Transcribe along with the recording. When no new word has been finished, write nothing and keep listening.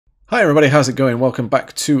Hi everybody, how's it going? Welcome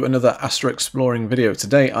back to another AstroExploring video.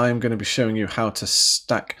 Today I'm going to be showing you how to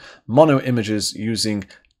stack mono images using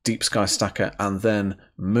DeepSkyStacker and then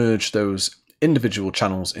merge those individual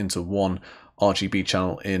channels into one RGB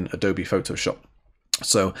channel in Adobe Photoshop.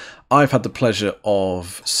 So I've had the pleasure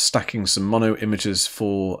of stacking some mono images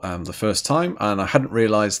for the first time, and I hadn't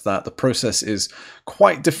realized that the process is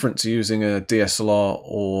quite different to using a DSLR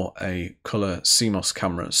or a color CMOS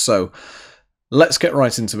camera. So let's get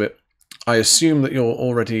right into it. I assume that you're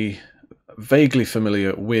already vaguely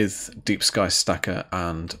familiar with DeepSkyStacker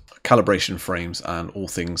and calibration frames and all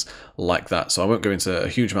things like that, so I won't go into a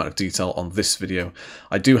huge amount of detail on this video.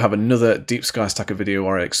 I do have another DeepSkyStacker video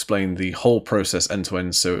where I explain the whole process end to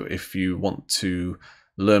end, so if you want to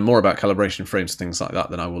learn more about calibration frames and things like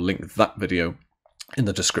that, then I will link that video in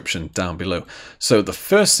the description down below. So the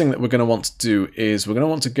first thing that we're going to want to do is we're going to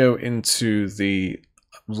want to go into the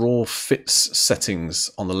raw fits settings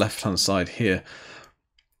on the left hand side here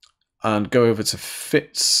and go over to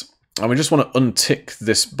fits, and we just want to untick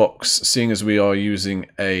this box. Seeing as we are using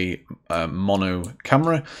a mono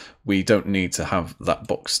camera, we don't need to have that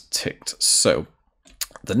box ticked. So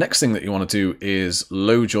the next thing that you want to do is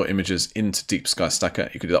load your images into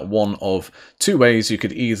DeepSkyStacker. You could do that one of two ways. You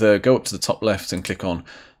could either go up to the top left and click on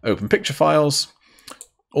open picture files,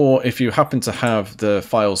 or if you happen to have the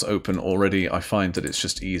files open already, I find that it's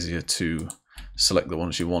just easier to select the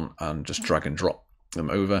ones you want and just drag and drop them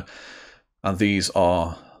over. And these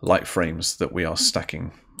are light frames that we are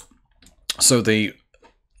stacking. So the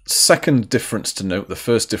second difference to note, the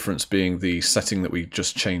first difference being the setting that we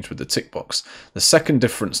just changed with the tick box. The second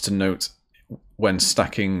difference to note when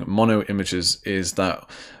stacking mono images is that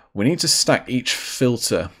we need to stack each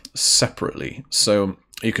filter separately. So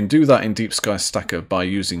you can do that in DeepSkyStacker by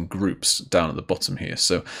using groups down at the bottom here.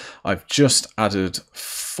 So I've just added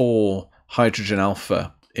 4 hydrogen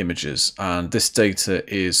alpha images, and this data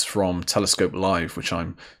is from Telescope Live, which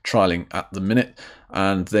I'm trialing at the minute,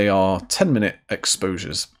 and they are 10-minute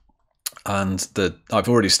exposures. And I've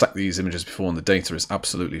already stacked these images before, and the data is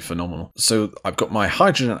absolutely phenomenal. So I've got my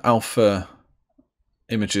hydrogen alpha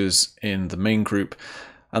images in the main group,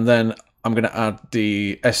 and then I'm going to add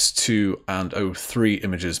the S2 and O3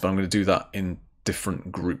 images, but I'm going to do that in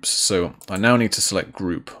different groups. So I now need to select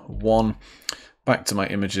group 1, back to my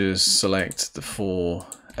images, select the 4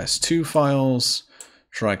 S2 files,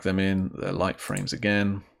 drag them in, they're light frames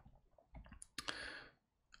again,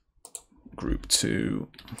 group 2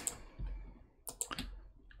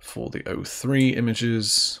 for the O3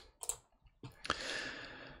 images.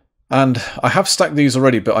 And I have stacked these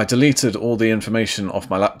already, but I deleted all the information off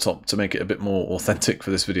my laptop to make it a bit more authentic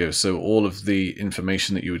for this video. So all of the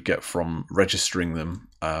information that you would get from registering them,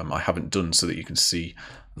 I haven't done so that you can see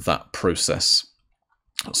that process.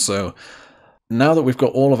 So now that we've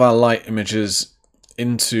got all of our light images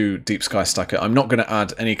into DeepSkyStacker, I'm not going to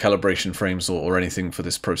add any calibration frames or anything for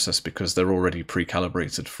this process because they're already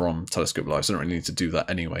pre-calibrated from Telescope Live, so I don't really need to do that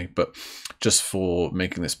anyway. But just for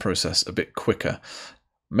making this process a bit quicker,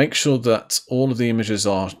 make sure that all of the images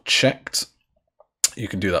are checked. You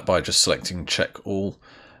can do that by just selecting check all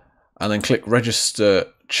and then click register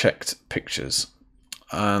checked pictures.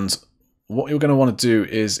 And what you're going to want to do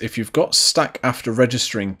is, if you've got stack after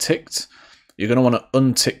registering ticked, you're going to want to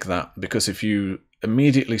untick that, because if you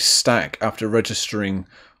immediately stack after registering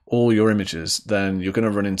all your images, then you're going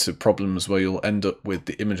to run into problems where you'll end up with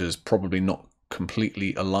the images probably not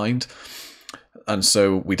completely aligned. And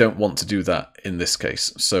so we don't want to do that in this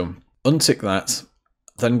case. So untick that,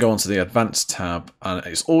 then go onto the Advanced tab, and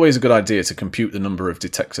it's always a good idea to compute the number of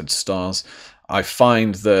detected stars. I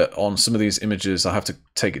find that on some of these images I have to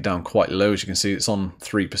take it down quite low. As you can see, it's on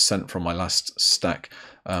 3% from my last stack.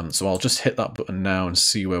 So I'll just hit that button now and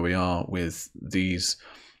see where we are with these.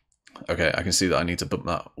 Okay, I can see that I need to bump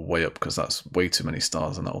that way up because that's way too many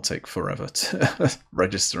stars and that will take forever to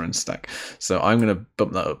register and stack. So I'm going to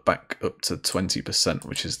bump that up back up to 20%,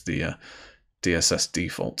 which is the DSS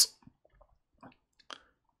default.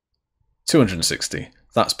 260,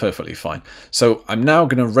 that's perfectly fine. So I'm now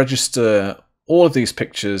going to register all of these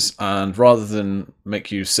pictures, and rather than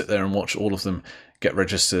make you sit there and watch all of them get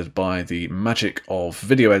registered by the magic of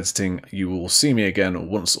video editing, you will see me again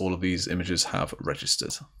once all of these images have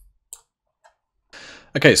registered.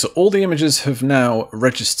 Okay, so all the images have now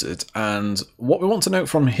registered, and what we want to note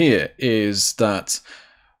from here is that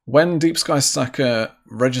when DeepSkyStacker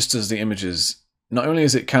registers the images, not only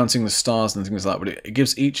is it counting the stars and things like that, but it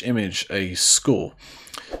gives each image a score.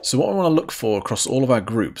 So what we want to look for across all of our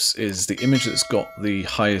groups is the image that's got the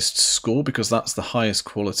highest score, because that's the highest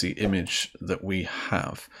quality image that we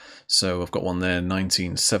have. So I've got one there,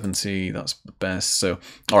 1970, that's the best. So,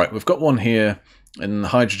 all right, we've got one here in the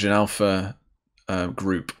hydrogen alpha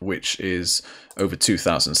group, which is over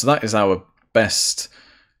 2000. So that is our best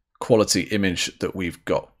quality image that we've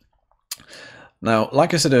got. Now,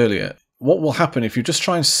 like I said earlier, what will happen if you just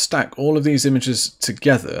try and stack all of these images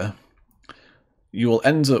together, you will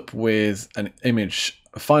end up with an image,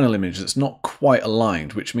 a final image that's not quite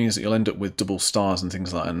aligned, which means that you'll end up with double stars and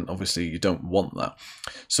things like that, and obviously you don't want that.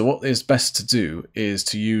 So what is best to do is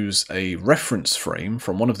to use a reference frame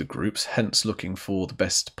from one of the groups, hence looking for the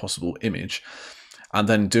best possible image, and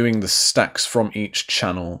then doing the stacks from each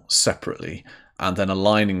channel separately, and then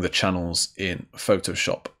aligning the channels in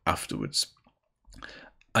Photoshop afterwards.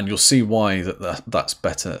 And you'll see why that's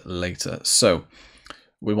better later. So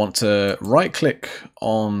we want to right click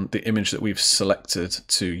on the image that we've selected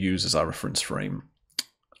to use as our reference frame.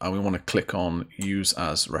 And we want to click on use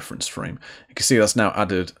as reference frame. You can see that's now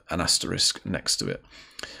added an asterisk next to it.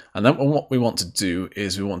 And then what we want to do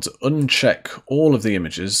is we want to uncheck all of the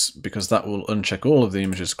images, because that will uncheck all of the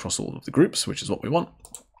images across all of the groups, which is what we want.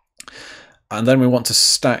 And then we want to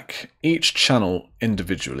stack each channel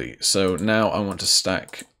individually. So now I want to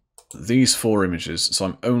stack these 4 images. So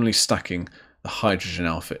I'm only stacking the hydrogen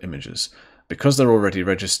alpha images. Because they're already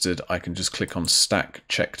registered, I can just click on stack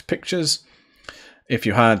checked pictures. If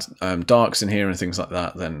you had darks in here and things like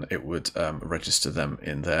that, then it would register them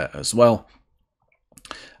in there as well.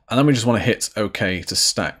 And then we just want to hit OK to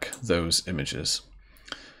stack those images.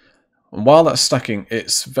 And while that's stacking,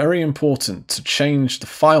 it's very important to change the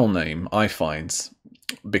file name, I find,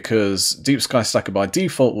 because DeepSkyStacker by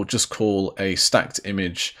default will just call a stacked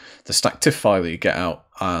image, the stacked TIFF file that you get out,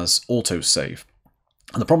 as autosave.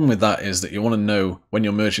 And the problem with that is that you want to know when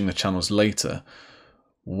you're merging the channels later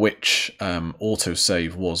which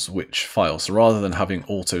autosave was which file. So rather than having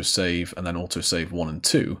autosave and then autosave 1 and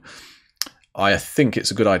 2, I think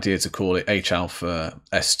it's a good idea to call it H-alpha,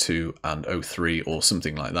 S2 and O3 or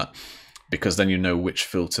something like that, because then you know which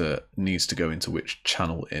filter needs to go into which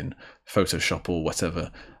channel in Photoshop or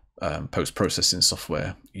whatever post-processing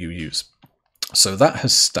software you use. So that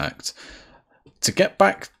has stacked. To get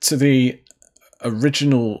back to the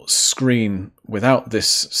original screen without this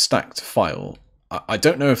stacked file, I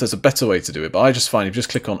don't know if there's a better way to do it, but I just find if you just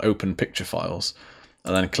click on Open Picture Files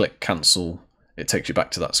and then click Cancel, it takes you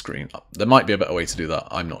back to that screen. There might be a better way to do that,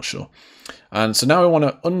 I'm not sure. And so now I want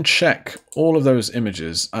to uncheck all of those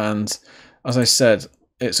images, and as I said,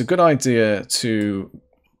 it's a good idea to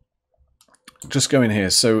just go in here.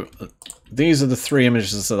 So these are the 3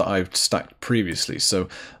 images that I've stacked previously. So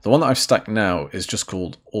the one that I've stacked now is just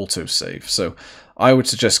called autosave. So I would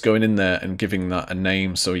suggest going in there and giving that a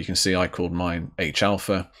name. So you can see I called mine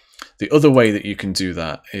H-alpha. The other way that you can do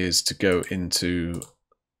that is to go into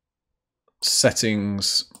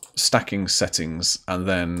settings, stacking settings, and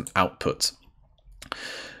then output.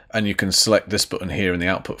 And you can select this button here in the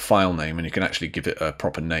output file name, and you can actually give it a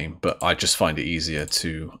proper name. But I just find it easier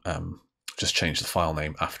to just change the file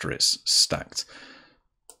name after it's stacked.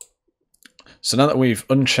 So now that we've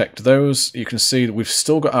unchecked those, you can see that we've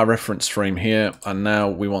still got our reference frame here, and now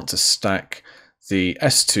we want to stack the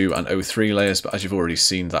S2 and O3 layers, but as you've already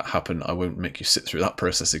seen that happen, I won't make you sit through that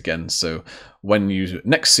process again. So when you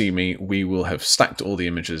next see me, we will have stacked all the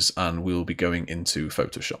images and we'll be going into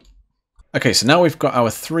Photoshop. Okay, so now we've got our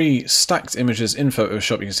 3 stacked images in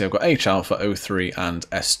Photoshop. You can see I've got H-alpha, O3 and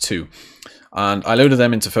S2. And I loaded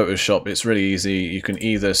them into Photoshop. It's really easy. You can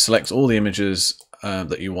either select all the images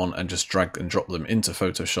that you want and just drag and drop them into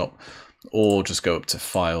Photoshop, or just go up to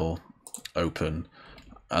File, Open,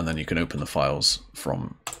 and then you can open the files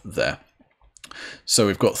from there. So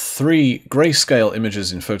we've got 3 grayscale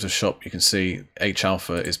images in Photoshop. You can see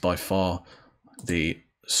H-alpha is by far the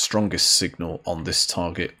strongest signal on this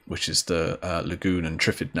target, which is the Lagoon and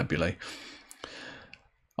Trifid nebulae.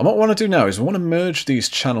 And what we want to do now is we want to merge these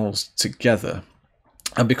channels together.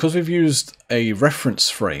 And because we've used a reference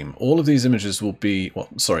frame, all of these images will be,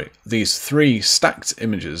 these 3 stacked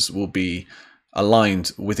images will be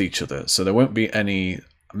aligned with each other. So there won't be any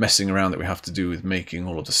messing around that we have to do with making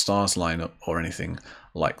all of the stars line up or anything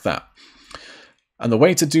like that. And the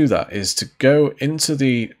way to do that is to go into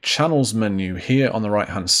the channels menu here on the right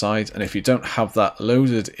hand side, and if you don't have that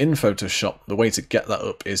loaded in Photoshop, the way to get that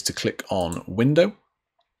up is to click on Window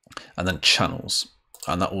and then Channels,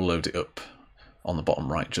 and that will load it up on the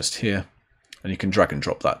bottom right just here, and you can drag and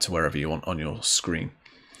drop that to wherever you want on your screen.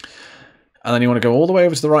 And then you want to go all the way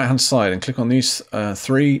over to the right hand side and click on these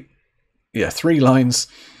three lines,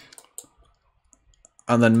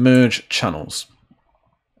 and then merge channels.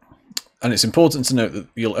 And it's important to note that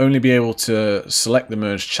you'll only be able to select the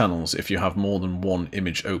merged channels if you have more than one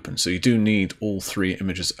image open. So you do need all 3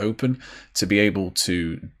 images open to be able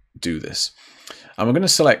to do this. And we're going to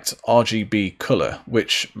select RGB color,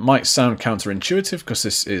 which might sound counterintuitive because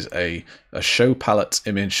this is a show palette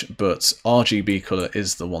image, but RGB color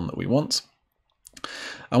is the one that we want.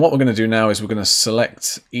 And what we're going to do now is we're going to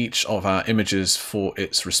select each of our images for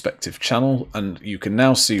its respective channel, and you can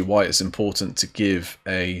now see why it's important to give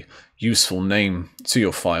a useful name to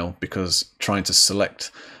your file, because trying to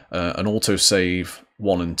select an autosave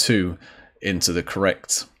 1 and 2 into the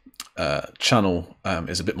correct channel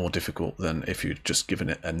is a bit more difficult than if you'd just given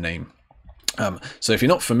it a name. So if you're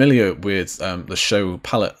not familiar with the show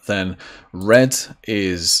palette, then red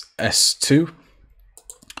is S2,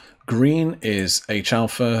 green is H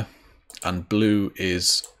alpha, and blue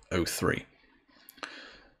is O3.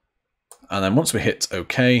 And then once we hit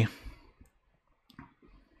OK,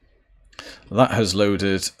 that has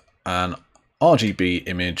loaded an RGB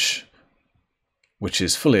image which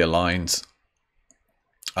is fully aligned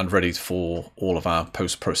and ready for all of our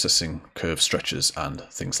post-processing curve stretches and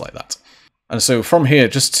things like that. And so from here,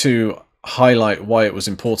 just to highlight why it was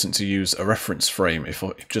important to use a reference frame, if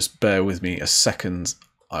you just bear with me a second,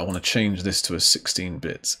 I want to change this to a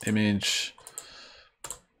 16-bit image.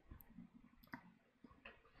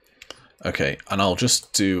 Okay, and I'll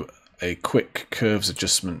just do a quick curves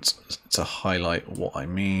adjustment to highlight what I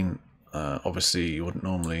mean. Obviously, you wouldn't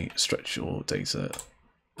normally stretch your data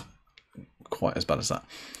quite as bad as that.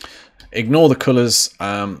 Ignore the colors.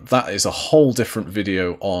 That is a whole different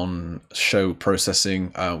video on show processing,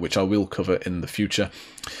 which I will cover in the future.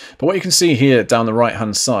 But what you can see here down the right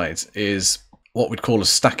hand side is what we'd call a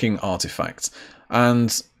stacking artifact.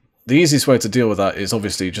 And the easiest way to deal with that is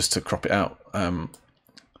obviously just to crop it out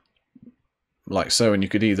like so, and you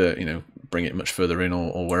could either, you know, bring it much further in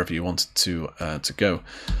or wherever you wanted to go.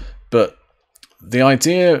 But the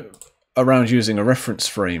idea around using a reference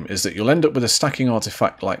frame is that you'll end up with a stacking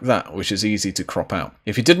artifact like that, which is easy to crop out.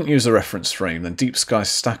 If you didn't use a reference frame, then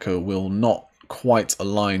DeepSkyStacker will not quite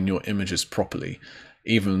align your images properly,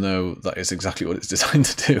 even though that is exactly what it's designed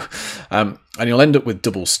to do. And you'll end up with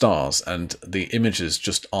double stars, and the images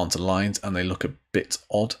just aren't aligned and they look a bit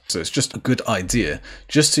odd. So it's just a good idea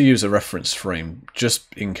just to use a reference frame,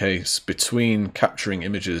 just in case between capturing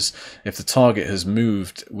images, if the target has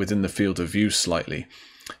moved within the field of view slightly,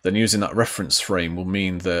 then using that reference frame will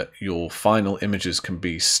mean that your final images can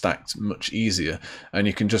be stacked much easier, and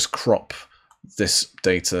you can just crop this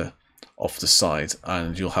data off the side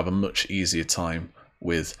and you'll have a much easier time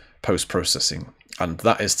with post-processing. And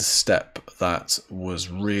that is the step that was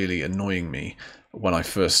really annoying me when I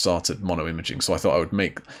first started mono imaging. So I thought I would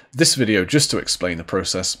make this video just to explain the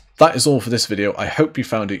process. That is all for this video. I hope you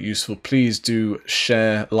found it useful. Please do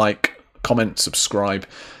share, like, comment, subscribe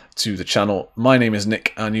to the channel. My name is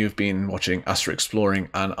Nick and you've been watching AstroExploring,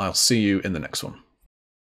 and I'll see you in the next one.